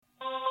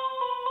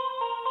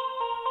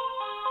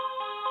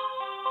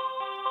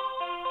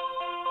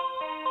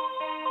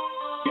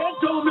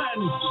Gentlemen,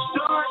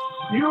 start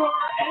your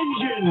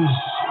engines.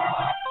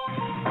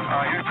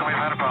 Houston, we've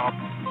had a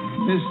problem.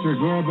 Mr.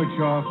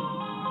 Gorbachev,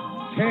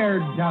 tear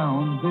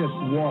down this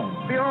wall.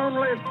 The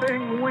only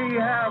thing we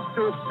have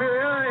to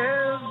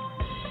fear is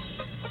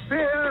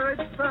fear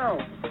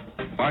itself.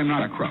 I'm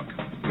not a crook.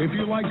 If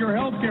you like your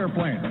health care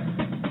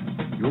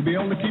plan, you'll be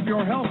able to keep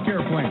your health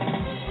care plan.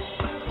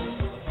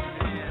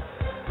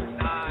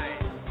 9,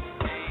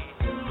 8,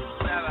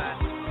 7,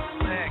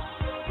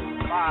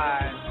 6,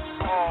 5,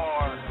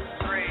 4,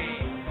 3,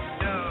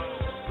 2,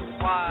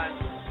 1,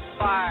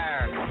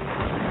 fire.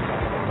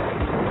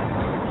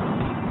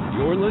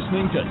 You're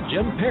listening to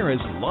Jim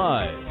Paris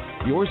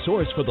Live, your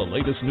source for the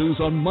latest news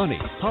on money,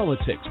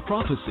 politics,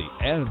 prophecy,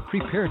 and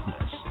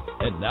preparedness.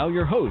 And now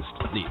your host,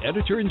 the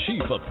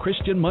editor-in-chief of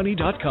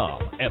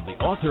ChristianMoney.com and the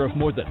author of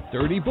more than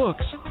 30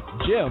 books,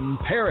 Jim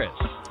Paris.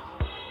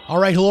 All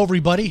right, hello,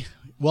 everybody.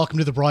 Welcome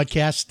to the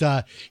broadcast.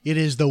 It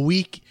is the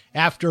week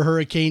after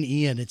Hurricane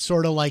Ian. It's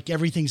sort of like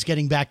everything's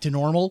getting back to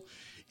normal.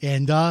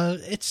 And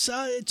it's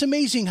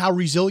amazing how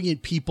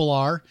resilient people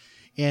are.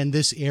 And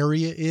this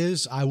area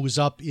is. I was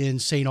up in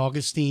St.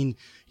 Augustine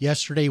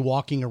yesterday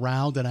walking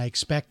around, and I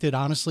expected,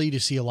 honestly, to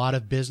see a lot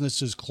of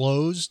businesses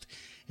closed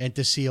and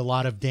to see a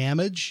lot of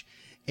damage.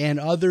 And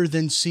other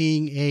than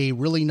seeing a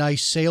really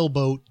nice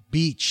sailboat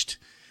beached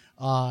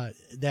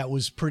that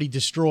was pretty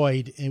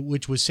destroyed,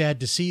 which was sad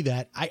to see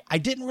that, I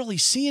didn't really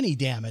see any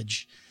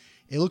damage.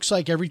 It looks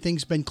like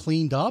everything's been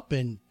cleaned up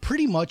and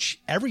pretty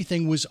much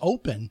everything was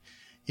open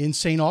in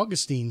St.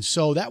 Augustine.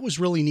 So that was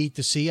really neat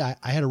to see. I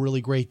had a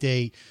really great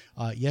day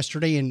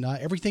yesterday, and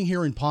everything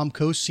here in Palm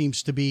Coast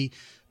seems to be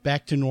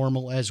back to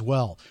normal as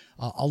well.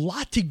 A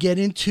lot to get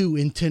into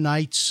in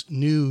tonight's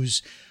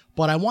news,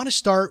 but I want to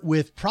start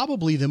with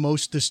probably the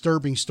most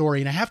disturbing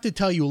story. And I have to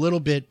tell you a little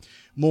bit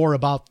more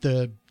about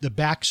the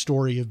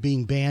backstory of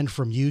being banned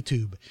from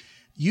YouTube.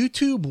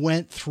 YouTube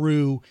went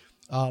through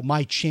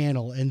my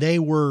channel, and they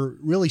were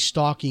really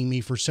stalking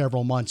me for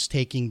several months,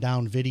 taking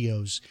down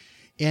videos.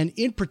 And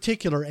in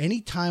particular,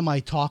 anytime I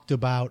talked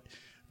about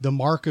the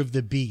mark of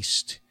the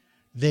beast,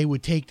 they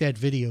would take that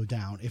video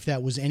down if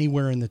that was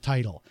anywhere in the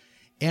title.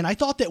 And I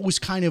thought that was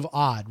kind of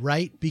odd,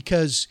 right?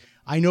 Because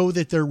I know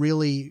that they're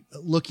really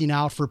looking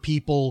out for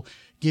people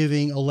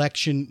giving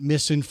election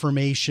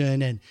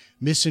misinformation and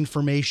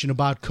misinformation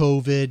about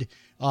COVID,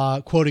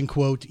 quote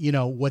unquote,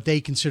 what they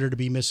consider to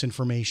be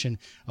misinformation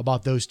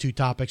about those two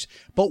topics.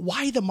 But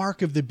why the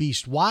mark of the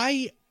beast?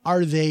 Why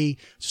are they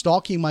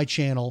stalking my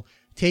channel,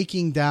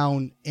 taking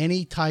down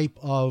any type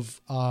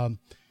of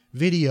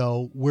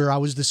video where I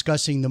was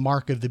discussing the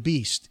mark of the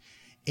beast?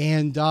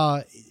 And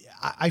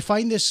I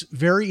find this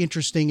very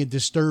interesting and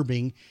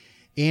disturbing.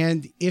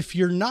 And if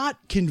you're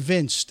not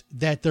convinced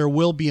that there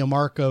will be a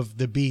mark of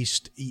the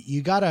beast,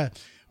 you got to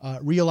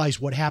realize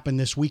what happened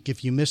this week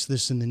if you missed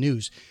this in the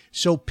news.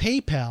 So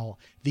PayPal,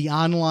 the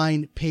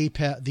online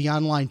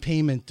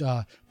payment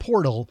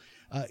portal,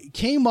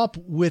 came up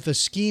with a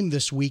scheme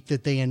this week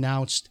that they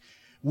announced,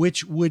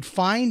 which would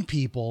fine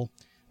people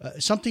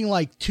something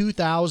like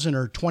 $2,000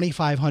 or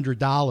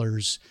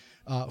 $2,500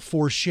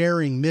 for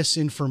sharing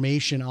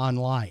misinformation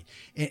online.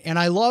 And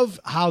I love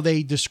how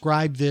they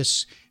describe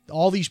this.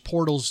 All these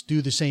portals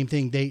do the same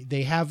thing.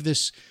 They have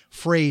this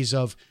phrase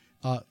of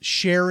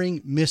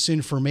sharing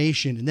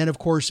misinformation. And then, of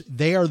course,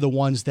 they are the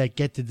ones that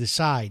get to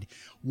decide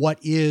what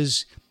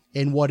is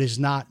and what is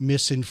not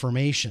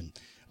misinformation.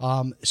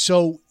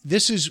 So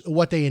this is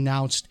what they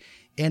announced.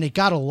 And it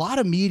got a lot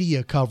of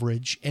media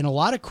coverage and a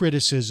lot of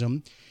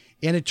criticism.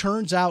 And it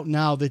turns out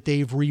now that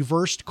they've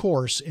reversed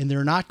course and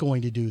they're not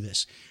going to do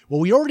this. Well,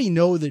 we already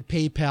know that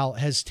PayPal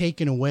has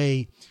taken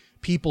away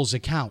people's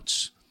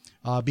accounts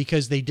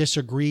because they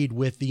disagreed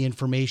with the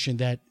information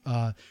that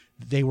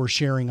they were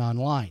sharing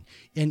online.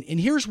 And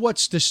here's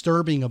what's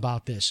disturbing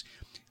about this.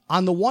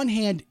 On the one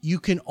hand, you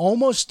can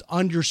almost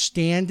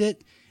understand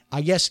it,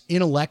 I guess,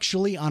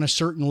 intellectually on a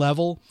certain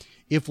level.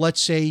 If, let's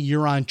say,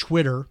 you're on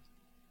Twitter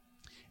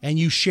and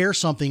you share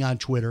something on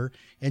Twitter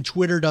and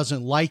Twitter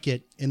doesn't like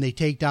it and they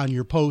take down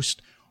your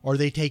post or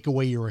they take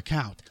away your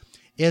account.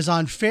 As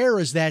unfair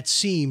as that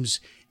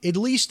seems, at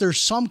least there's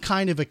some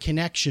kind of a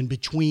connection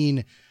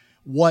between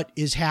what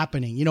is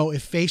happening.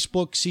 If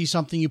Facebook sees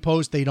something you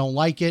post, they don't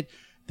like it,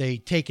 they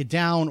take it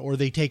down or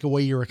they take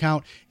away your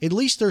account. At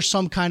least there's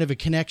some kind of a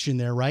connection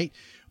there, right?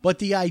 But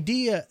the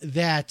idea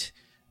that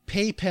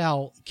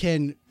PayPal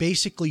can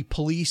basically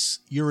police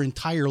your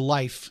entire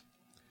life,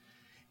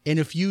 and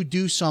if you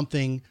do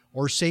something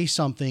or say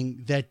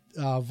something that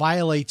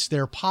violates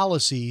their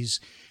policies,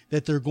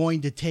 that they're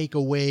going to take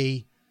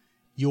away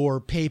your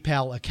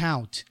PayPal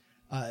account,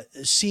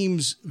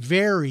 seems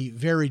very,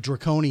 very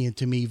draconian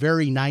to me,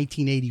 very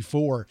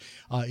 1984,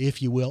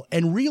 if you will,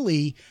 and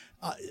really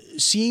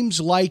seems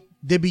like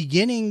the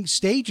beginning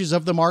stages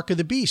of the mark of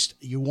the beast.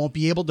 You won't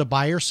be able to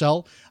buy or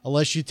sell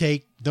unless you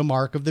take the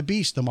mark of the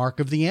beast, the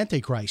mark of the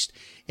Antichrist.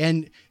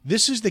 And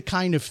this is the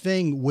kind of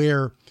thing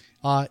where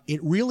it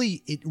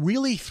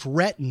really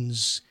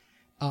threatens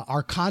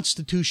our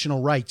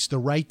constitutional rights, the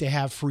right to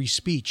have free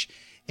speech.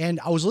 And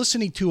I was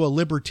listening to a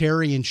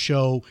libertarian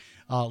show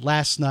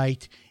last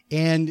night.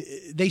 And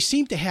they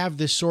seem to have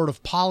this sort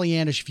of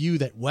Pollyannish view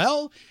that,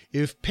 well,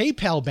 if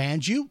PayPal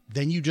bans you,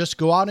 then you just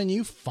go out and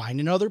you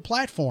find another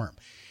platform.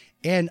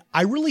 And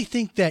I really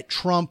think that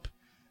Trump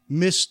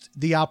missed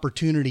the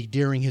opportunity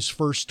during his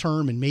first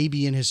term, and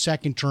maybe in his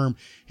second term,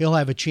 he'll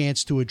have a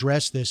chance to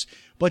address this.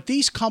 But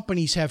these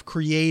companies have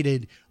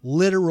created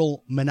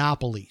literal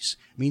monopolies.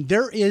 I mean,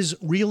 there is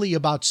really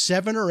about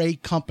 7 or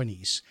 8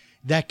 companies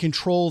that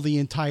control the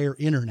entire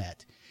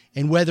internet.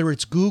 And whether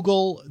it's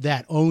Google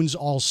that owns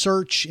all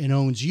search and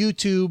owns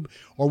YouTube,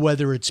 or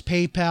whether it's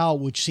PayPal,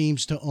 which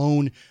seems to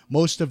own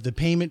most of the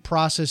payment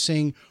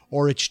processing,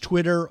 or it's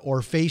Twitter or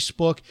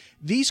Facebook,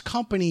 these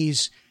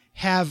companies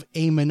have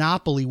a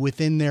monopoly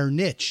within their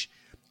niche.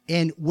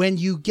 And when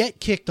you get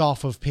kicked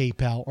off of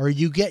PayPal or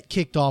you get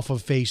kicked off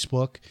of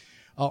Facebook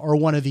or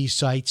one of these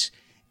sites,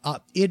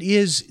 it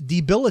is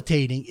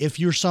debilitating if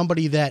you're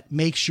somebody that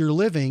makes your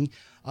living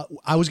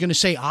I was going to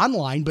say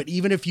online, but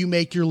even if you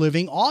make your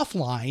living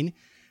offline,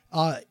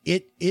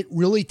 it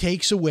really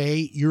takes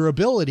away your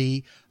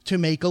ability to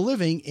make a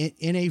living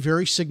in a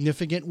very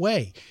significant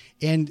way.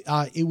 And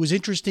it was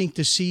interesting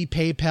to see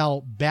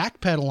PayPal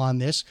backpedal on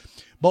this,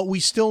 but we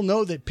still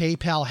know that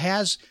PayPal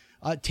has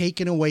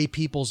taken away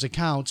people's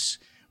accounts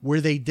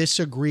where they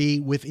disagree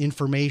with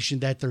information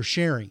that they're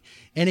sharing.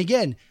 And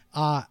again,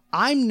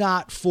 I'm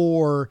not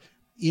for,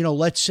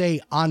 let's say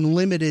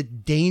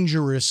unlimited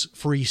dangerous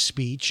free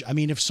speech. I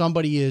mean, if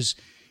somebody is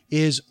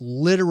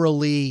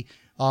literally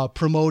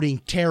promoting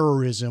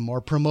terrorism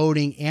or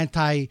promoting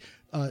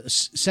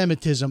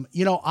anti-Semitism,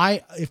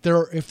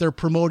 if they're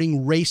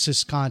promoting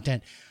racist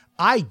content,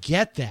 I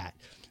get that.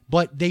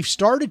 But they've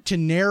started to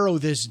narrow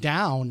this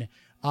down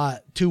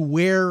to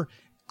where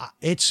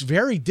it's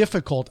very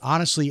difficult,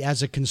 honestly,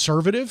 as a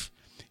conservative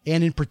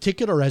and in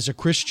particular as a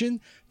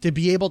Christian, to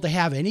be able to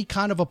have any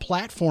kind of a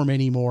platform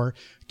anymore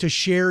to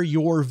share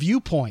your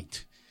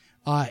viewpoint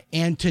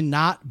and to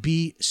not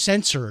be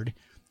censored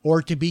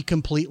or to be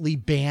completely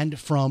banned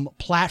from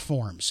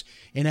platforms.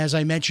 And as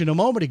I mentioned a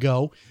moment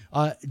ago,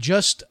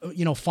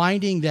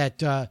 finding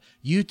that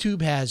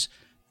YouTube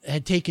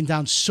had taken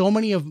down so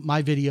many of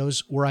my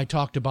videos where I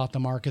talked about the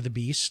mark of the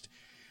beast.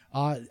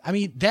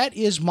 That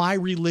is my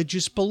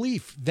religious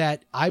belief,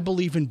 that I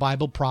believe in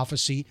Bible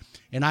prophecy,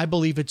 and I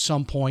believe at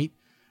some point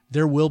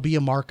there will be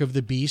a mark of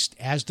the beast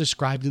as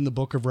described in the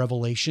book of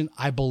Revelation.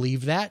 I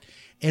believe that,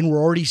 and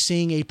we're already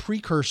seeing a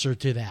precursor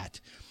to that.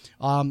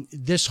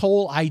 This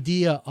whole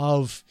idea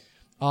of,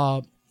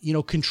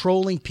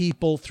 controlling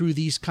people through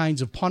these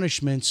kinds of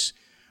punishments,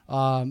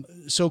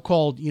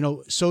 so-called,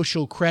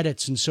 social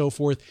credits and so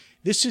forth.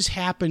 This is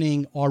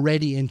happening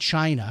already in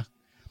China,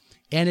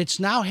 and it's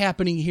now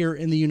happening here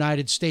in the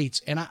United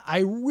States. And I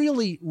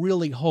really,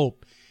 really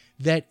hope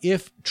that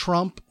if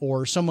Trump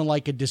or someone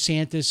like a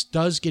DeSantis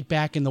does get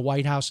back in the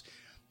White House,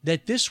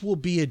 that this will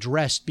be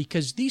addressed,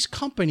 because these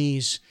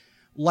companies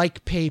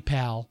like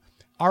PayPal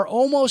are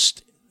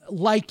almost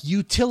like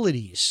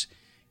utilities.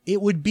 It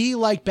would be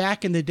like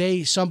back in the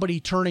day, somebody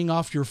turning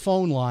off your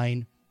phone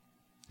line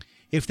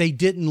if they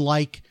didn't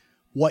like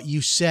what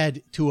you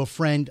said to a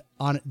friend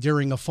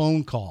during a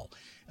phone call.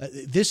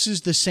 This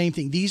is the same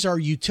thing. These are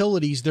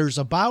utilities. There's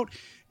about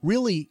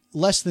really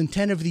less than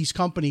 10 of these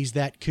companies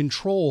that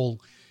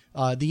control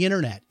the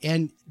internet.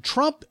 And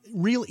Trump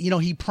really,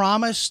 he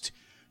promised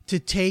to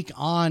take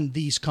on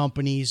these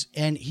companies,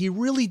 and he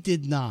really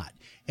did not.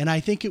 And I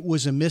think it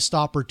was a missed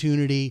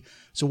opportunity.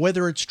 So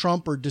whether it's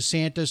Trump or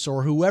DeSantis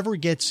or whoever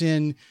gets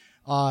in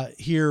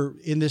here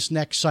in this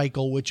next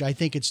cycle, which I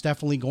think it's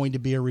definitely going to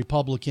be a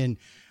Republican,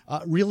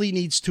 really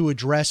needs to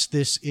address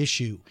this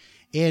issue.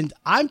 And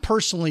I'm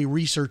personally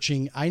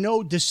researching. I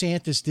know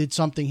DeSantis did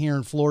something here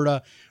in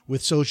Florida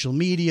with social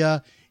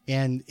media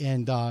and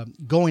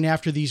going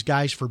after these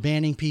guys for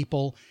banning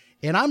people.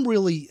 And I'm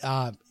really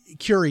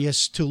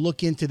curious to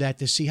look into that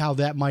to see how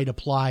that might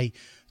apply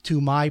to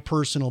my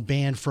personal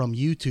ban from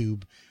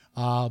YouTube.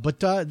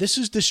 But this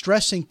is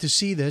distressing to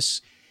see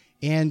this.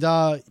 And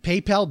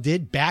PayPal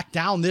did back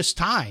down this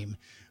time.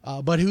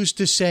 But who's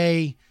to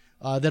say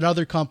that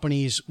other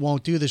companies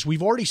won't do this?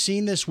 We've already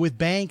seen this with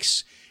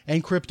banks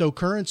and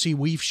cryptocurrency.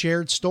 We've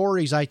shared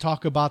stories. I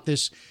talk about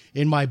this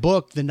in my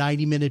book, The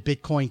 90-Minute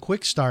Bitcoin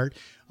Quick Start,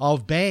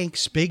 of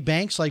banks, big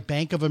banks like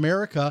Bank of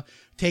America,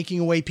 taking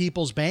away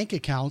people's bank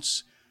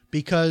accounts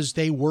because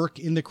they work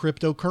in the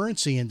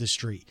cryptocurrency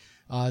industry.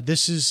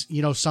 This is,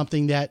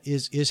 something that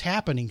is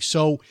happening.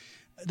 So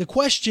the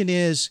question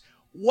is,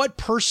 what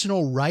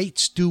personal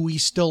rights do we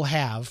still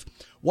have?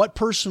 What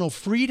personal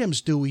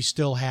freedoms do we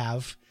still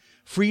have?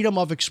 Freedom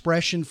of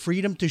expression,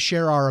 freedom to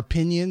share our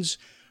opinions,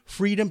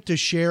 freedom to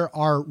share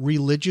our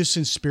religious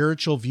and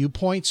spiritual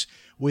viewpoints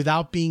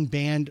without being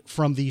banned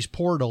from these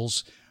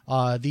portals,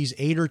 these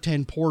 8 or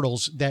 10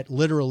 portals that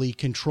literally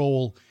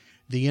control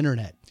the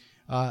internet.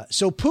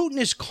 So Putin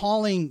is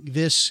calling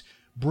this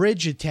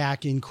bridge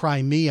attack in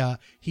Crimea,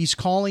 he's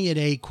calling it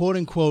a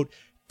quote-unquote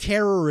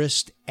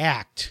terrorist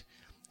act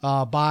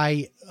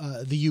by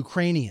the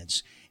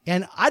Ukrainians.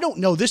 And I don't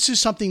know, this is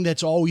something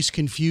that's always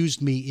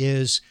confused me,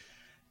 is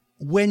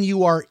when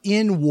you are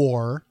in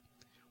war,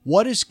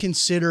 what is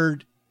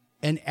considered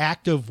an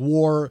act of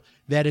war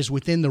that is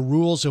within the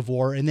rules of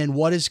war, and then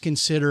what is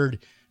considered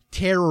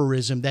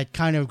terrorism that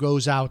kind of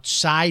goes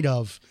outside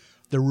of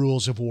the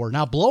rules of war.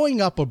 Now,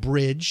 blowing up a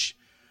bridge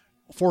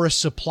for a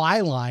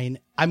supply line,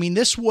 I mean,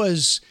 this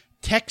was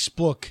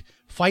textbook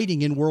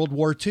fighting in World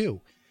War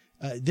II.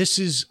 This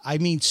is, I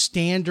mean,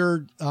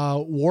 standard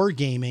war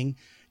gaming.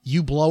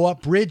 You blow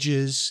up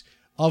bridges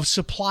of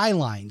supply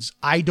lines.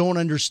 I don't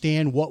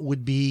understand what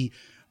would be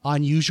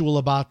unusual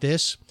about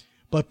this,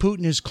 but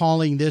Putin is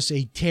calling this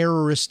a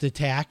terrorist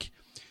attack.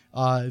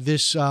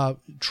 This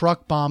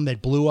truck bomb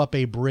that blew up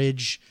a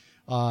bridge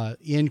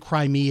in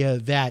Crimea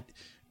that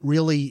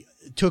really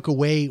took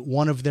away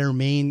one of their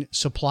main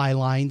supply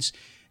lines.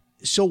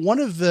 So one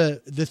of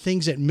the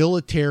things that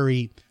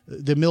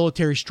the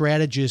military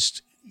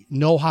strategists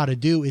know how to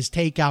do is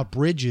take out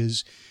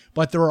bridges,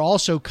 but there are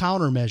also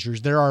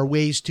countermeasures. There are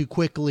ways to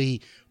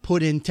quickly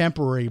put in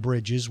temporary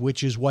bridges,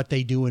 which is what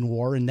they do in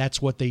war, and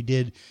that's what they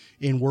did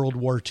in World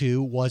War II,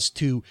 was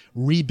to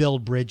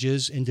rebuild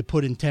bridges and to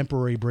put in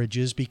temporary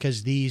bridges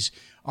because these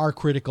are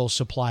critical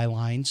supply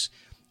lines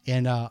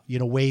and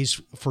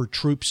ways for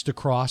troops to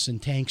cross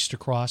and tanks to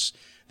cross,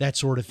 that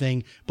sort of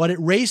thing. But it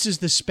raises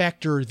the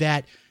specter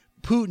that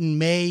Putin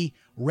may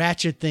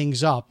ratchet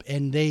things up,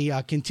 and they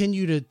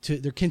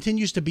there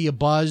continues to be a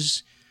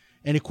buzz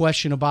and a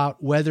question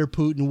about whether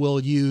Putin will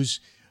use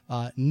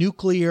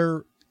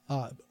nuclear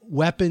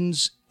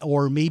weapons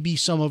or maybe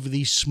some of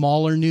these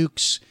smaller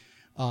nukes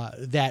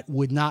that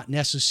would not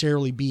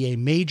necessarily be a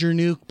major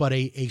nuke, but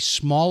a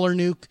smaller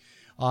nuke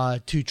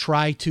to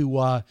try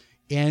to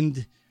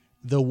end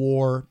the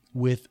war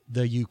with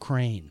the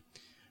Ukraine.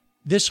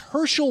 This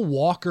Herschel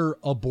Walker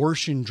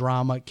abortion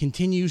drama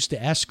continues to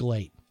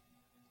escalate.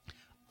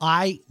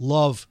 I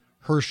love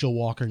Herschel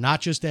Walker,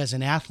 not just as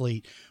an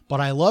athlete, but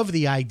I love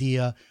the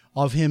idea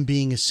of him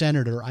being a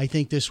senator. I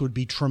think this would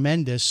be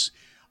tremendous.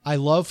 I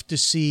love to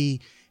see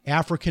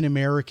African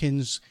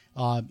Americans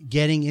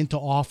getting into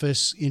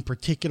office, in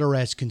particular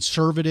as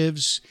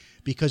conservatives,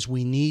 because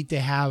we need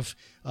to have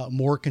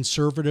more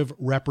conservative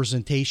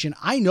representation.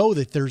 I know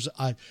that there's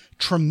a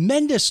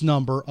tremendous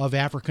number of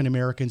African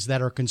Americans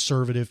that are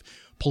conservative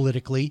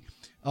politically,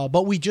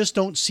 but we just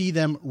don't see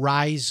them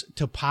rise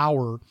to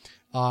power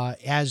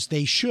as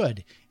they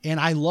should. And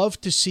I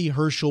love to see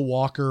Herschel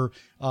Walker,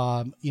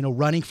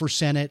 running for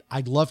Senate.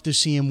 I'd love to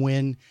see him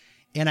win.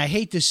 And I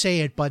hate to say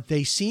it, but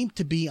they seem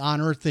to be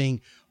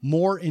unearthing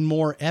more and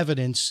more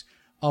evidence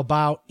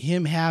about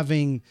him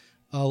having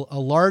a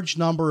large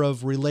number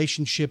of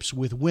relationships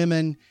with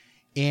women.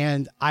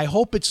 And I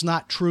hope it's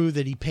not true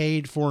that he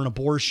paid for an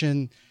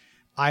abortion.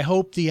 I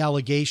hope the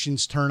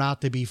allegations turn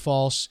out to be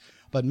false.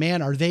 But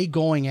man, are they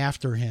going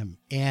after him?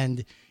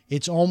 And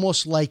it's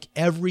almost like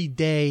every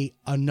day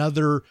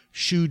another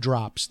shoe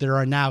drops. There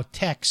are now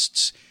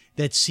texts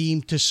that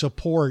seem to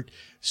support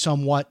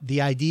somewhat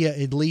the idea,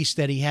 at least,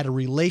 that he had a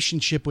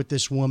relationship with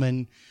this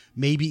woman,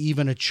 maybe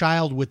even a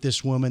child with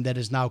this woman, that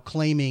is now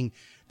claiming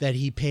that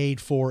he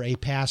paid for a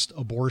past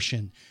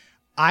abortion.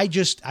 I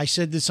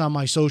said this on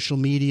my social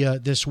media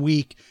this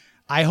week.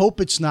 I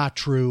hope it's not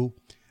true.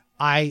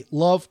 I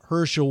love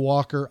Herschel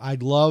Walker.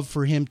 I'd love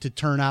for him to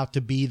turn out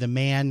to be the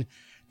man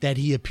that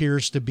he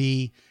appears to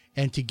be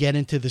and to get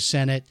into the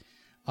Senate.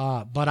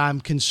 But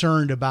I'm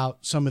concerned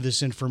about some of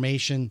this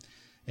information.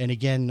 And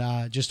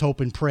again, just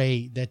hope and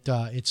pray that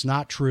it's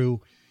not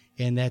true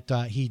and that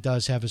he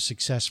does have a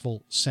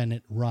successful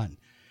Senate run.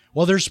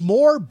 Well, there's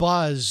more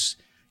buzz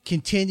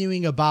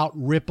continuing about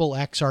Ripple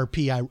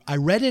XRP. I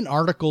read an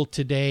article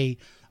today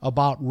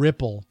about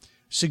Ripple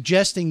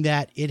suggesting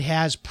that it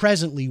has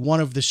presently one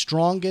of the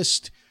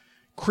strongest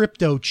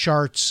crypto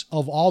charts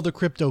of all the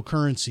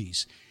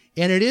cryptocurrencies.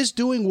 And it is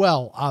doing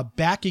well,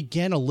 back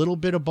again a little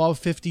bit above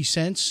 50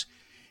 cents.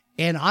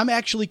 And I'm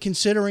actually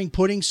considering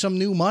putting some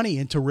new money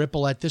into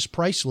Ripple at this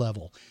price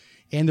level.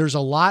 And there's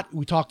a lot,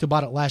 we talked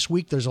about it last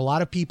week, there's a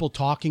lot of people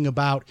talking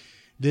about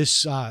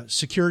this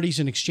Securities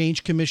and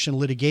Exchange Commission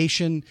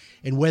litigation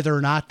and whether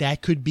or not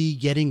that could be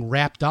getting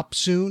wrapped up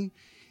soon.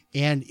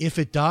 And if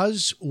it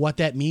does, what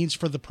that means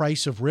for the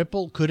price of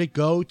Ripple. Could it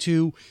go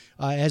to,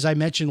 as I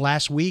mentioned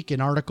last week,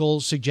 an article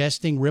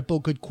suggesting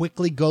Ripple could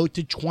quickly go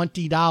to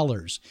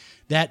 $20.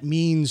 That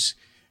means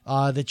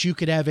that you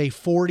could have a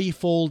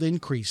 40-fold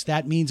increase.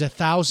 That means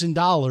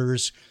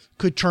 $1,000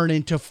 could turn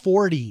into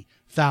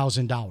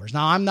 $40,000.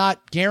 Now, I'm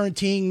not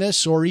guaranteeing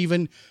this or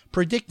even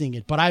predicting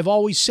it, but I've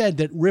always said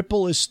that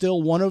Ripple is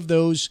still one of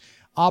those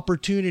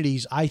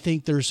opportunities. I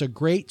think there's a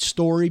great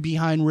story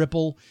behind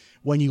Ripple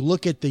when you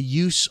look at the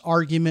use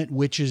argument,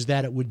 which is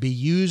that it would be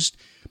used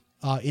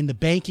in the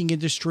banking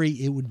industry.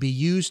 It would be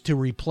used to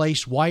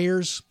replace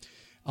wires.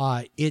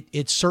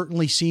 It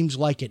certainly seems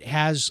like it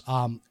has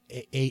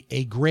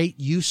a great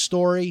use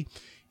story,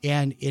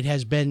 and it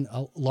has been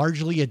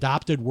largely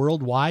adopted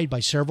worldwide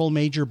by several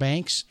major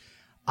banks.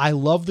 I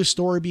love the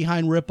story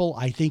behind Ripple.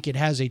 I think it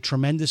has a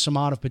tremendous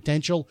amount of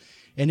potential.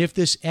 And if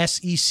this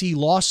SEC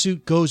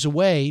lawsuit goes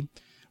away,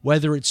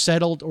 whether it's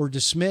settled or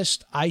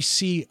dismissed, I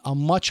see a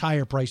much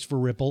higher price for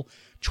Ripple.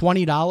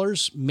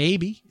 $20,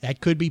 maybe.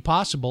 That could be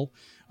possible.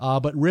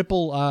 But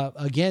Ripple,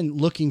 again,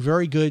 looking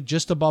very good,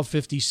 just above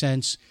 50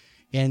 cents.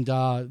 And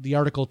the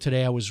article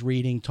today I was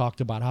reading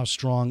talked about how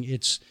strong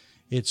its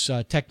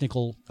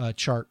technical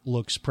chart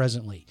looks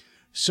presently.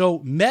 So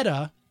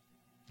Meta,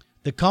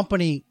 the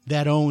company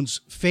that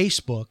owns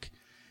Facebook,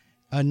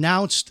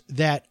 announced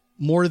that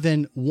more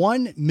than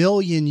 1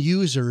 million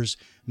users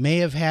may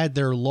have had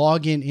their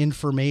login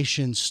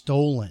information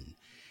stolen.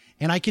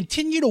 And I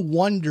continue to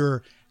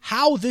wonder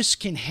how this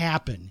can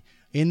happen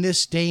in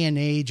this day and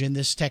age and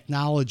this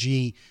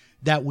technology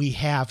that we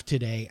have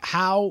today,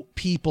 how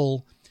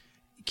people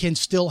can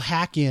still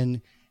hack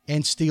in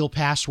and steal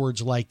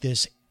passwords like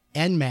this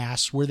en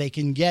masse, where they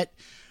can get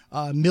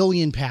a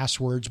million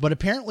passwords. But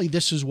apparently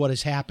this is what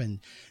has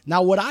happened.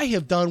 Now, what I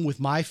have done with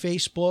my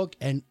Facebook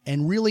and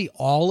really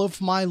all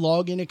of my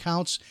login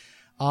accounts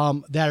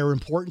that are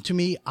important to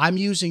me, I'm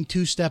using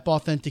two-step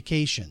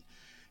authentication.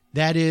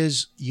 That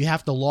is, you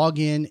have to log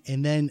in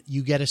and then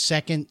you get a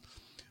second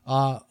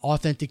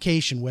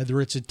authentication, whether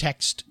it's a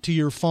text to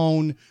your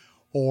phone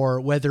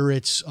or whether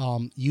it's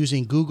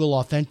using Google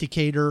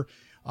Authenticator.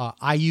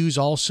 I use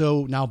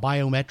also now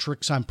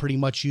biometrics. I'm pretty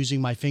much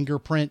using my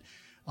fingerprint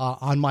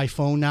on my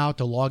phone now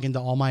to log into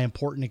all my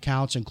important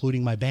accounts,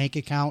 including my bank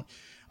account.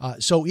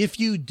 So if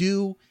you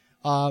do,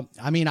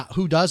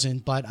 who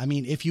doesn't? But I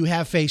mean, if you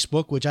have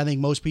Facebook, which I think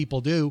most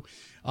people do,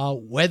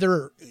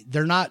 whether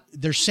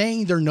they're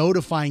saying they're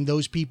notifying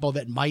those people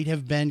that might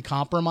have been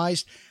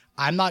compromised.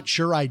 I'm not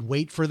sure I'd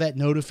wait for that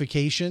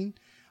notification.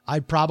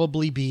 I'd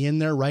probably be in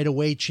there right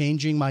away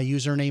changing my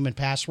username and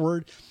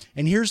password.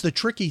 And here's the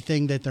tricky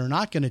thing that they're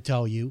not going to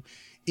tell you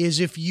is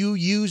if you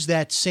use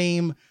that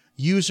same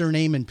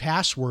username and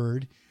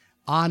password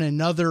on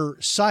another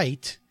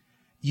site,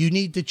 you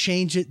need to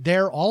change it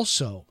there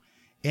also.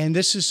 And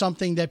this is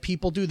something that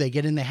people do. They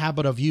get in the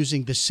habit of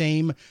using the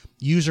same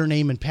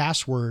username and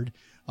password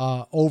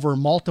over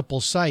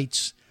multiple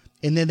sites.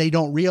 And then they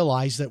don't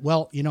realize that,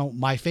 well,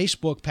 my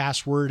Facebook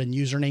password and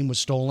username was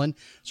stolen,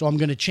 so I'm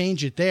going to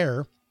change it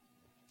there,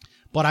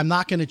 but I'm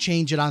not going to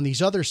change it on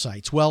these other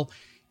sites. Well,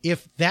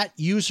 if that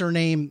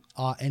username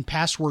and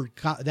password,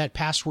 that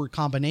password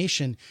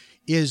combination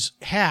is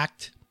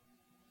hacked,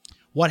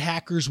 what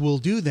hackers will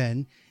do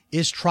then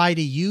is try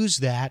to use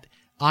that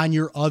on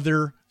your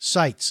other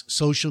sites,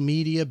 social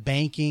media,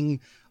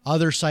 banking,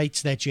 other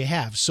sites that you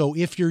have. So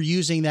if you're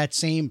using that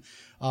same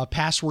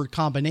password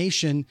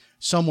combination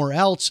somewhere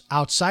else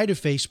outside of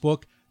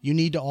Facebook, you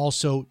need to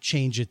also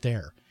change it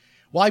there.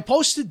 Well, I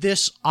posted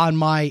this on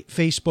my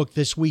Facebook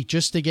this week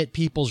just to get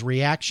people's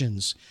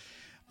reactions.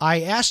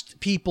 I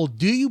asked people,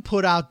 do you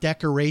put out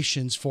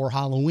decorations for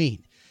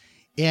Halloween?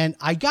 And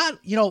I got,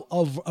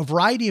 a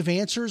variety of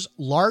answers.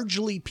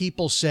 Largely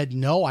people said,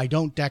 no, I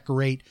don't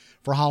decorate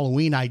for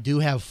Halloween. I do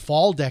have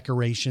fall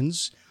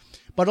decorations,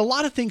 but a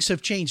lot of things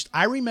have changed.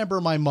 I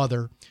remember my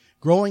mother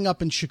growing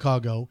up in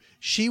Chicago.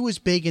 She was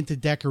big into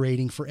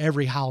decorating for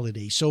every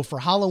holiday. So for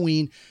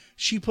Halloween,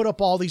 she put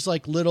up all these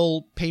like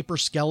little paper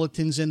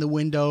skeletons in the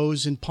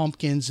windows and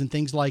pumpkins and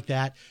things like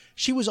that.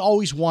 She was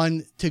always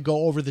one to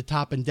go over the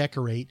top and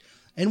decorate.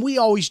 And we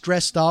always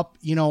dressed up,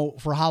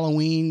 for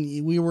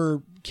Halloween. We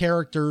were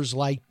characters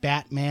like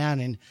Batman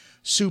and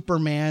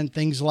Superman,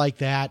 things like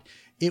that.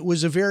 It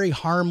was a very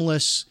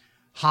harmless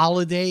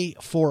holiday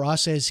for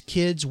us as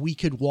kids. We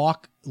could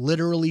walk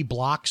literally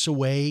blocks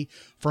away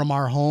from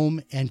our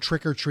home and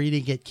trick or treat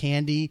and get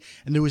candy.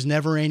 And there was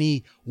never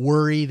any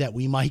worry that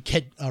we might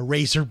get a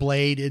razor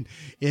blade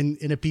in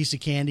a piece of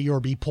candy or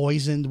be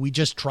poisoned. We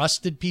just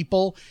trusted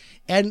people.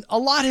 And a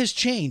lot has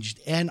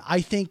changed. And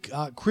I think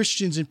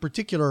Christians in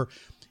particular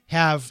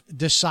have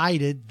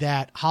decided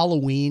that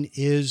Halloween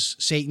is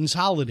Satan's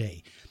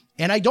holiday.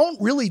 And I don't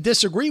really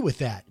disagree with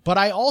that. But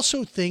I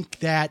also think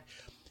that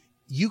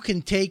you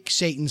can take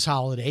Satan's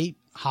holiday,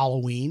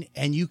 Halloween,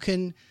 and you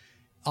can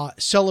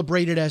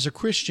celebrate it as a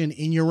Christian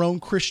in your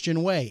own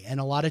Christian way. And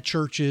a lot of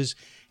churches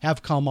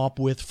have come up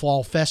with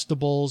fall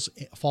festivals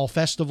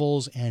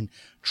and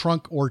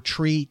trunk or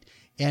treat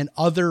and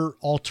other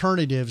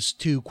alternatives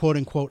to quote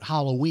unquote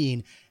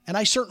Halloween. And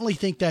I certainly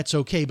think that's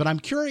okay, but I'm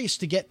curious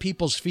to get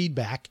people's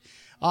feedback.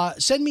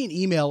 Send me an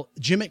email,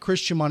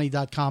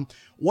 jim@christianmoney.com.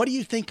 What do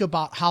you think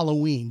about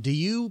Halloween? Do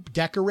you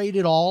decorate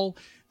at all?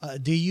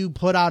 Do you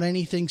put out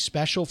anything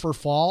special for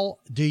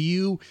fall? Do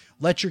you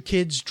let your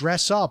kids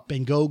dress up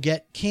and go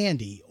get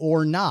candy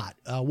or not?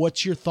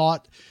 What's your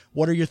thought?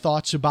 What are your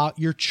thoughts about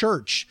your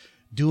church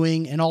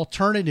doing an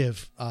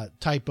alternative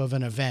type of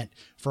an event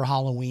for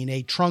Halloween,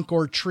 a trunk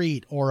or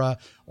treat or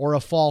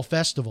a fall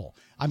festival?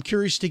 I'm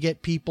curious to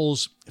get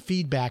people's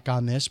feedback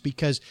on this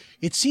because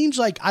it seems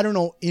like, I don't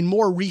know, in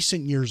more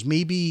recent years,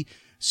 maybe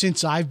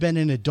since I've been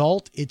an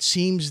adult, it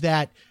seems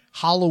that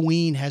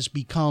Halloween has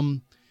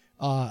become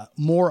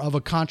more of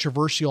a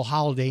controversial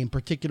holiday, in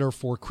particular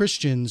for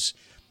Christians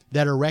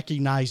that are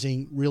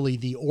recognizing really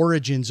the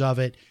origins of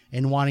it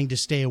and wanting to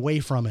stay away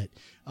from it.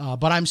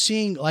 But I'm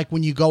seeing, like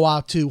when you go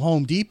out to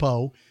Home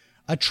Depot,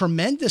 a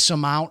tremendous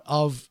amount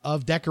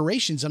of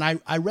decorations. And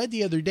I read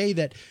the other day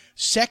that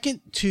second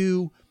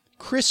to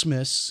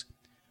Christmas,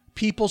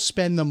 people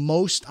spend the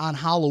most on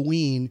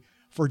Halloween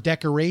for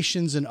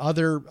decorations and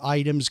other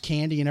items,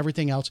 candy and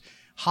everything else.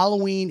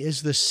 Halloween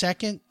is the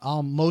second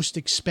most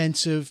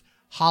expensive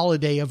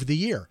holiday of the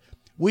year,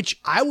 which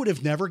I would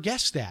have never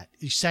guessed that.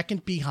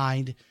 Second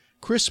behind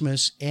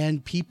Christmas.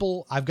 And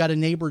people, I've got a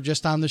neighbor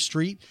just on the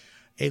street.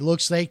 It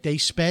looks like they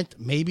spent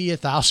maybe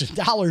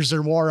 $1,000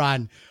 or more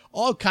on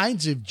all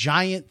kinds of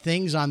giant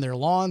things on their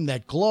lawn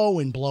that glow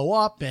and blow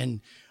up.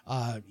 And,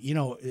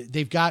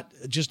 they've got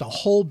just a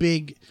whole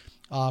big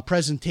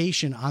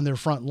presentation on their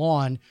front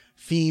lawn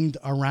themed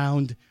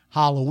around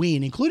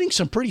Halloween, including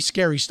some pretty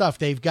scary stuff.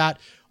 They've got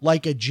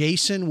like a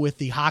Jason with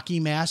the hockey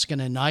mask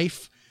and a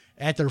knife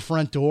at their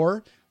front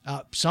door.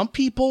 Some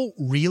people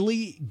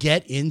really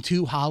get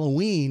into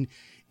Halloween,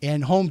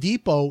 and Home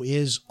Depot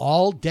is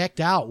all decked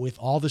out with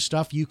all the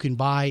stuff you can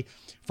buy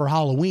for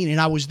Halloween.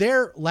 And I was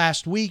there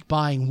last week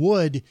buying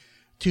wood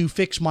to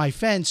fix my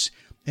fence,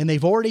 and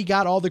they've already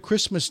got all the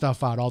Christmas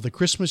stuff out, all the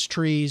Christmas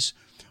trees,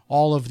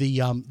 all of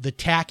the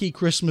tacky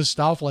Christmas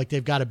stuff. Like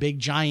they've got a big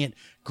giant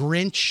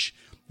Grinch.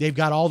 They've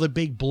got all the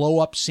big blow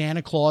up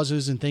Santa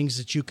Clauses and things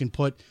that you can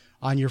put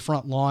on your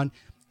front lawn.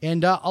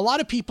 And a lot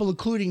of people,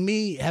 including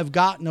me, have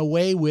gotten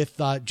away with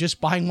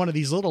just buying one of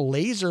these little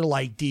laser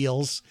light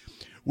deals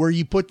where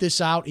you put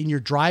this out in your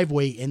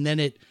driveway and then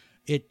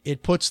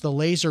it puts the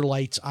laser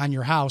lights on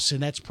your house.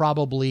 And that's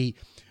probably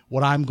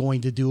what I'm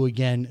going to do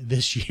again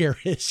this year,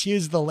 is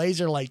use the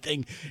laser light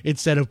thing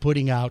instead of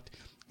putting out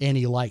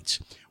any lights.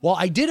 Well,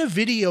 I did a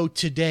video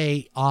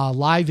today,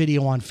 live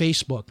video on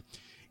Facebook,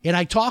 and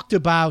I talked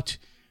about,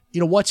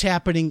 what's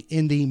happening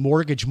in the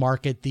mortgage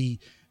market. The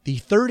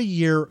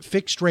 30-year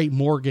fixed rate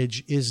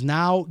mortgage is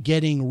now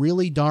getting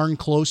really darn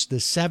close to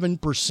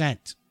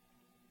 7%.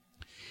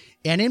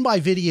 And in my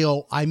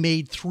video, I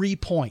made 3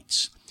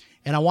 points.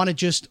 And I want to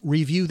just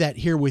review that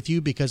here with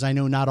you because I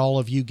know not all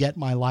of you get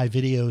my live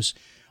videos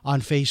on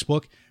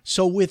Facebook.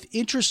 So with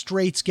interest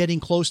rates getting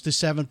close to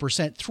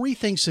 7%, 3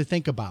 things to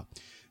think about.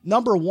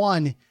 Number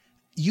one,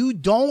 you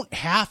don't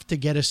have to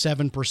get a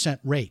 7%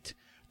 rate.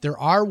 There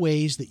are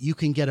ways that you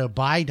can get a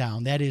buy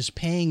down, that is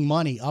paying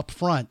money up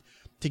front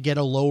to get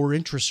a lower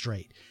interest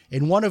rate.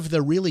 And one of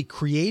the really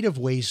creative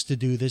ways to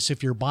do this,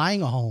 if you're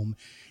buying a home,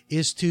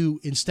 is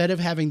to, instead of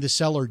having the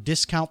seller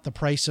discount the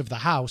price of the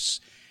house,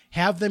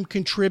 have them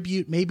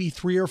contribute maybe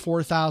 $3,000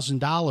 or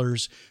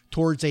 $4,000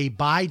 towards a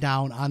buy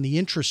down on the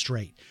interest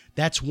rate.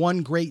 That's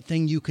one great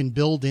thing you can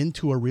build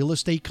into a real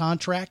estate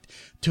contract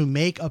to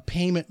make a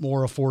payment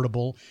more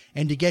affordable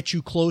and to get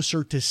you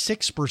closer to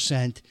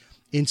 6%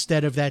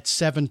 instead of that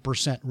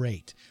 7%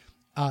 rate.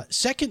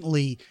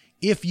 Secondly,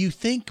 if you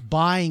think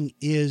buying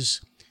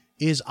is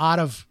out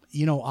of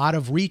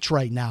reach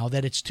right now,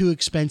 that it's too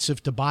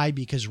expensive to buy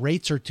because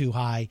rates are too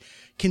high,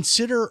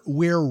 consider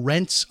where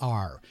rents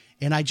are.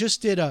 And I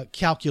just did a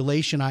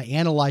calculation. I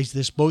analyzed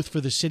this both for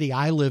the city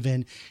I live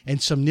in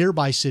and some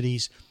nearby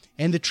cities.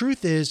 And the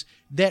truth is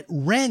that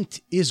rent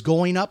is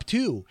going up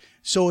too.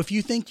 So if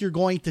you think you're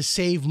going to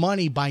save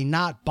money by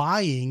not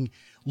buying,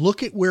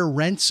 look at where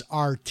rents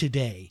are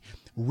today.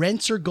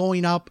 Rents are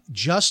going up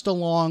just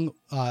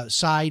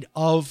alongside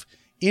of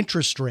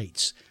interest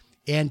rates.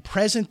 And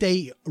present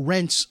day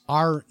rents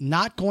are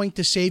not going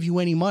to save you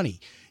any money.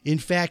 In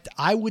fact,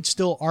 I would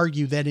still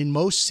argue that in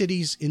most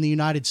cities in the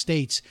United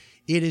States,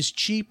 it is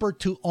cheaper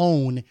to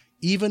own,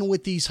 even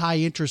with these high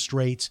interest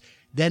rates,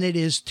 than it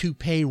is to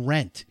pay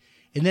rent.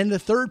 And then the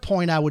third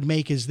point I would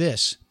make is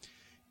this.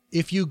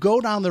 If you go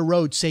down the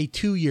road, say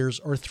 2 years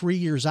or 3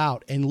 years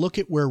out, and look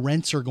at where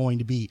rents are going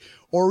to be,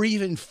 or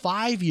even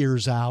 5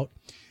 years out,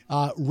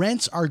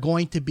 rents are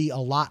going to be a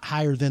lot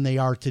higher than they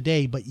are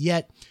today, but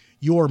yet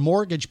your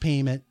mortgage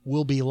payment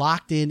will be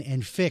locked in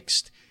and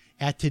fixed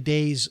at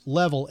today's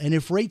level. And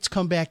if rates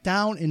come back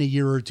down in a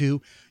year or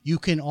two, you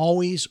can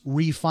always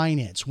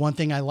refinance. One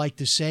thing I like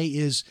to say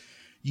is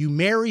you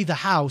marry the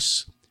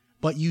house,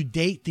 but you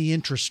date the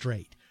interest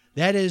rate.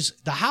 That is,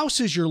 the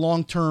house is your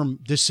long-term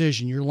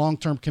decision. Your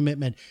long-term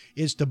commitment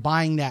is to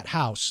buying that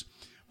house.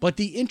 But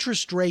the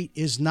interest rate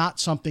is not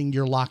something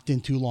you're locked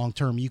into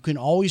long-term. You can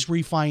always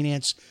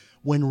refinance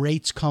when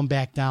rates come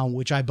back down,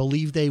 which I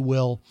believe they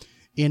will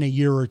in a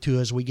year or two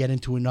as we get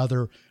into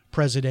another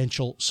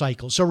presidential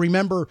cycle. So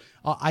remember,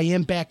 I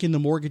am back in the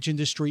mortgage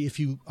industry. If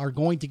you are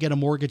going to get a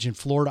mortgage in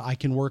Florida, I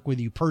can work with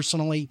you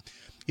personally.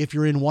 If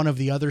you're in one of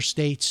the other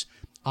states,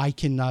 I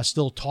can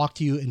still talk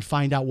to you and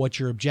find out what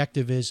your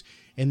objective is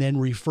and then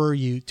refer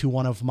you to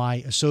one of my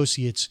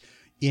associates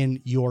in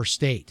your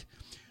state.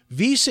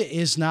 Visa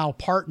is now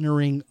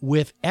partnering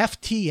with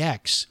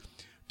FTX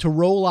to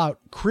roll out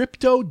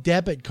crypto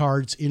debit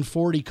cards in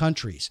 40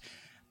 countries.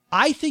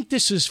 I think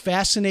this is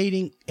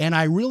fascinating, and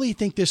I really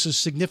think this is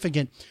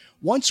significant.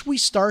 Once we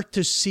start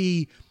to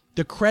see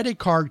the credit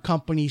card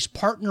companies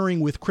partnering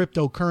with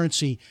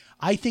cryptocurrency,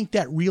 I think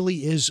that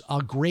really is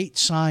a great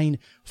sign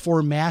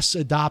for mass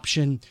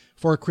adoption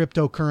for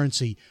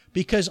cryptocurrency.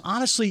 Because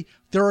honestly,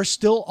 there are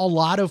still a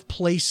lot of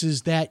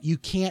places that you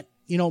can't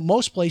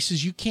most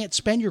places you can't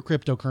spend your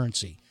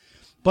cryptocurrency.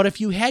 But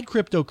if you had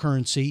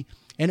cryptocurrency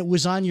and it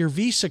was on your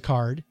Visa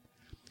card,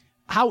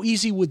 how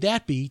easy would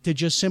that be to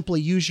just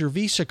simply use your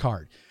Visa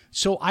card?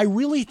 So I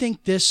really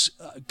think this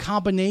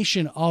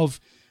combination of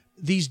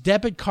these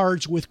debit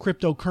cards with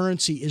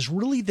cryptocurrency is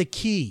really the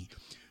key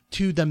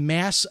to the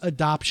mass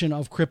adoption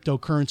of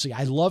cryptocurrency.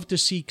 I love to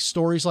see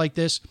stories like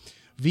this.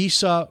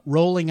 Visa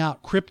rolling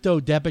out crypto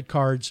debit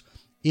cards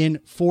in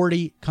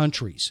 40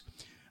 countries.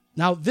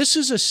 Now, this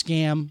is a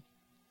scam,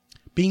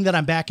 being that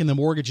I'm back in the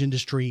mortgage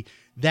industry,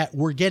 that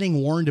we're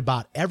getting warned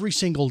about every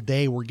single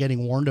day. We're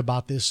getting warned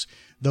about this,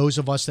 those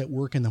of us that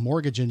work in the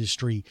mortgage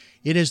industry.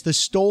 It is the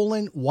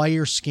stolen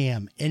wire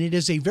scam, and it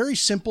is a very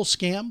simple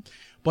scam,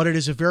 but it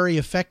is a very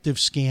effective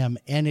scam,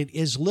 and it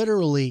is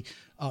literally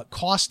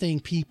costing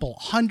people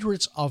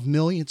hundreds of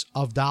millions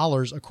of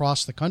dollars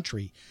across the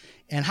country.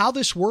 And how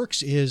this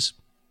works is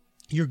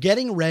you're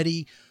getting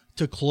ready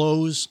to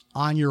close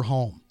on your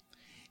home,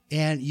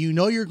 and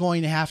you're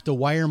going to have to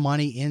wire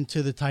money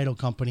into the title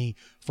company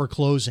for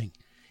closing.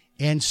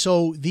 And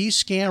so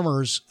these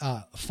scammers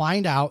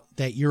find out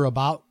that you're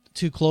about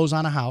to close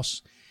on a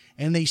house,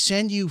 and they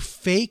send you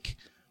fake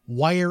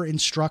wire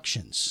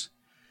instructions.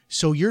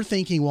 So you're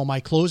thinking, well,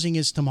 my closing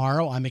is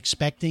tomorrow. I'm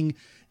expecting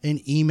an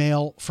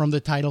email from the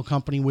title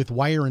company with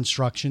wire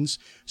instructions.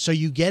 So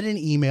you get an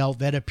email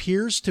that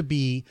appears to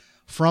be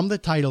from the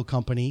title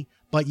company,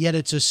 but yet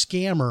it's a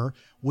scammer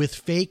with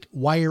fake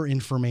wire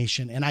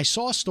information. And I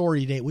saw a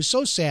story today. It was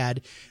so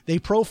sad. They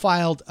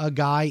profiled a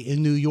guy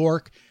in New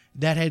York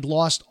that had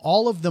lost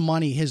all of the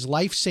money, his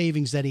life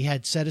savings that he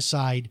had set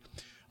aside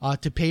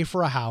to pay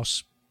for a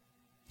house.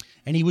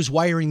 And he was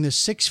wiring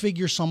this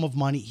 6-figure sum of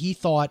money, he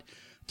thought,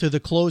 to the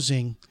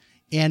closing,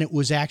 and it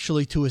was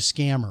actually to a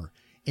scammer.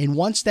 And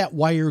once that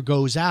wire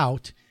goes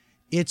out,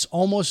 it's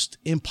almost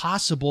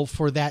impossible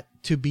for that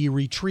to be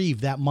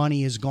retrieved. That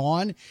money is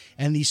gone,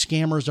 and these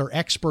scammers are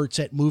experts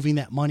at moving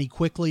that money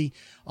quickly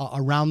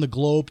around the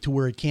globe to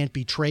where it can't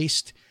be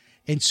traced.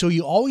 And so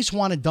you always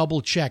want to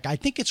double check. I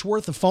think it's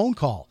worth a phone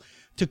call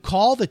to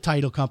call the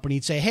title company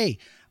and say, hey,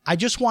 I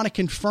just want to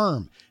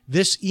confirm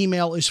this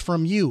email is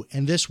from you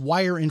and this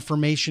wire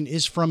information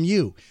is from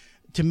you.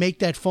 To make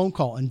that phone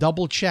call and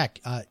double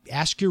check.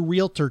 Ask your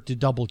realtor to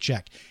double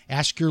check.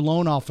 Ask your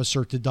loan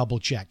officer to double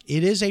check.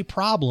 It is a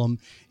problem.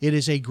 It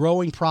is a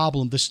growing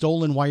problem, the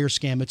stolen wire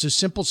scam. It's a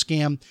simple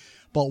scam,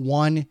 but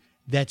one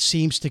that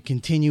seems to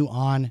continue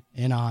on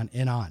and on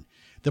and on.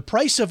 The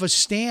price of a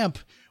stamp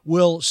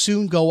will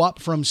soon go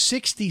up from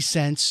 60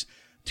 cents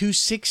to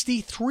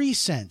 63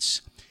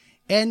 cents.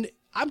 And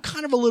I'm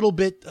kind of a little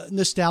bit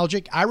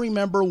nostalgic. I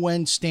remember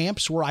when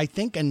stamps were, I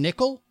think, a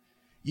nickel.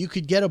 You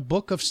could get a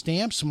book of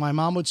stamps. My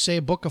mom would say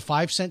a book of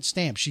 5-cent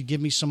stamps. She'd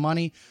give me some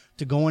money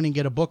to go in and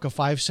get a book of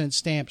 5-cent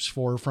stamps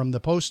from the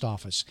post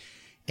office.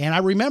 And I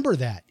remember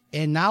that.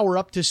 And now we're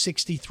up to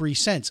 63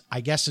 cents.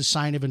 I guess a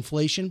sign of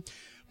inflation,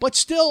 but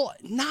still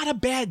not a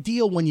bad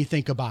deal when you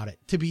think about it.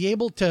 To be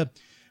able to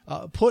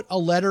put a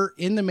letter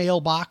in the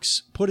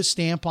mailbox, put a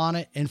stamp on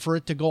it, and for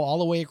it to go all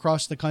the way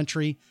across the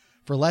country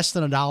for less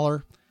than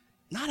 $1,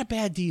 not a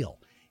bad deal.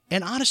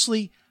 And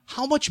honestly,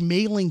 how much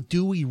mailing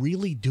do we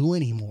really do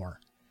anymore?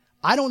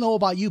 I don't know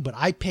about you, but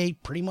I pay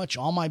pretty much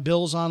all my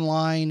bills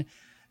online.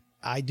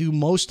 I do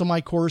most of my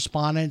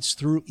correspondence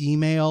through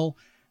email.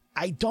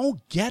 I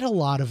don't get a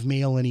lot of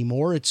mail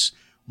anymore. It's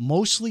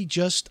mostly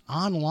just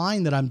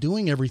online that I'm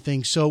doing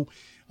everything. So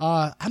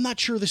I'm not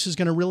sure this is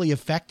going to really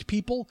affect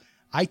people.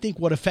 I think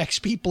what affects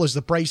people is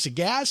the price of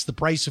gas, the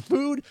price of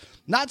food.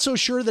 Not so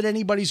sure that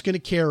anybody's going to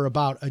care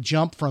about a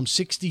jump from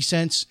 60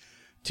 cents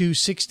to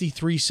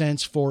 63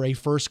 cents for a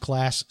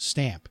first-class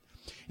stamp.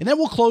 And then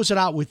we'll close it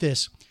out with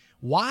this.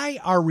 Why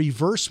are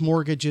reverse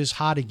mortgages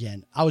hot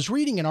again? I was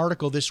reading an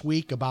article this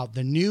week about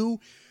the new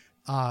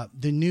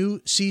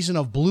season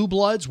of Blue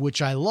Bloods,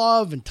 which I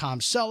love, and Tom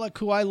Selleck,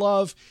 who I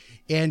love.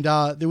 And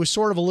there was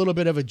sort of a little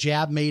bit of a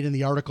jab made in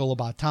the article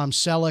about Tom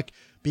Selleck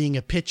being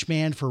a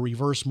pitchman for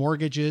reverse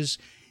mortgages.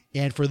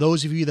 And for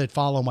those of you that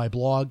follow my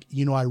blog,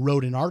 I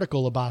wrote an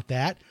article about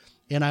that.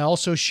 And I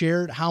also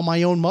shared how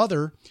my own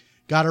mother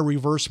got a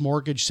reverse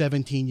mortgage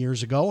 17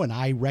 years ago, and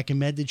I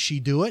recommended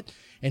she do it.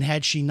 And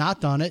had she not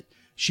done it,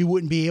 she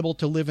wouldn't be able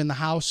to live in the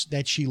house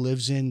that she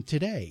lives in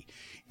today.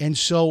 And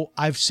so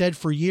I've said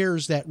for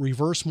years that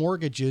reverse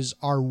mortgages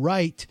are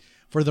right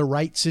for the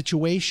right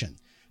situation.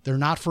 They're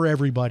not for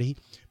everybody,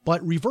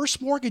 but reverse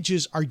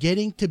mortgages are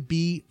getting to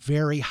be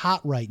very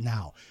hot right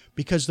now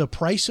because the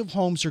price of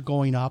homes are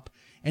going up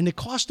and the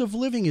cost of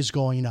living is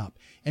going up.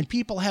 And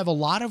people have a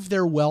lot of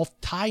their wealth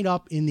tied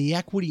up in the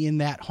equity in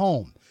that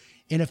home.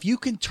 And if you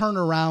can turn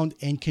around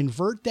and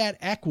convert that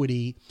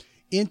equity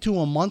into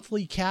a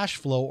monthly cash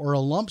flow or a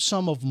lump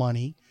sum of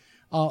money,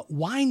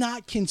 why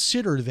not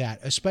consider that?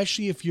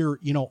 Especially if you're,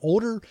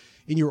 older,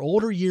 in your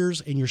older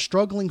years and you're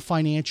struggling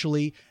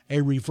financially,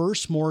 a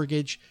reverse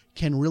mortgage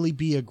can really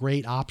be a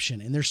great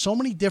option. And there's so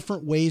many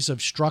different ways of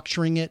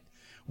structuring it,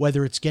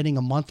 whether it's getting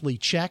a monthly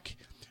check,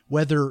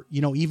 whether,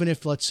 even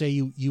if, let's say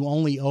you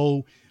only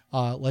owe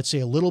let's say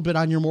a little bit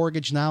on your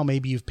mortgage now,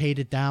 maybe you've paid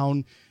it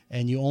down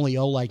and you only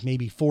owe like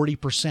maybe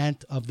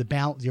 40% of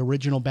the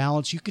original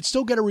balance, you could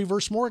still get a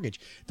reverse mortgage.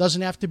 It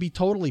doesn't have to be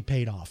totally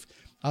paid off.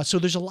 So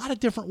there's a lot of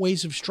different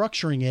ways of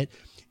structuring it,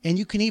 and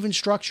you can even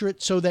structure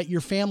it so that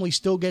your family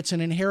still gets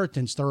an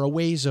inheritance. There are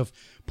ways of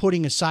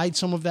putting aside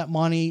some of that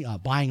money,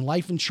 buying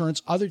life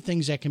insurance, other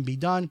things that can be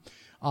done.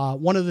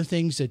 One of the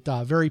things that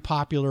very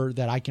popular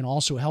that I can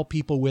also help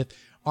people with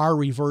are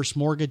reverse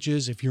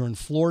mortgages. If you're in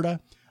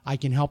Florida, I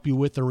can help you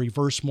with a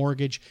reverse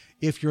mortgage.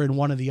 If you're in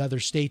one of the other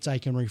states, I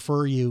can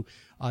refer you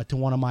to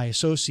one of my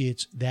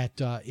associates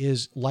that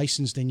is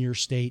licensed in your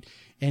state.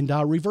 And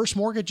reverse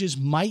mortgages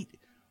might,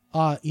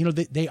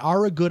 they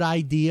are a good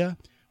idea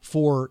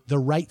for the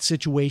right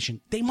situation.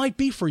 They might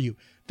be for you.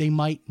 They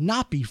might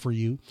not be for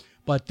you.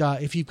 But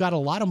if you've got a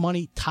lot of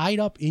money tied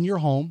up in your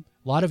home,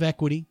 a lot of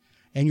equity,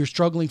 and you're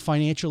struggling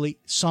financially,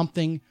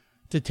 something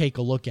to take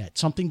a look at.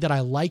 Something that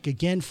I like,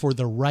 again, for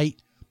the right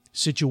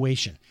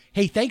situation.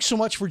 Hey, thanks so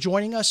much for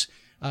joining us.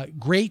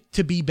 Great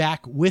to be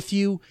back with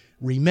you.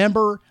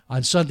 Remember,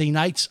 on Sunday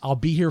nights, I'll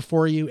be here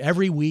for you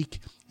every week.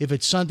 If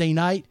it's Sunday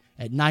night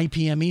at 9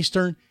 p.m.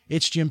 Eastern,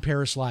 it's Jim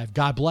Paris Live.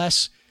 God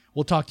bless.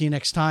 We'll talk to you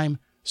next time.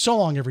 So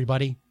long,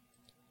 everybody.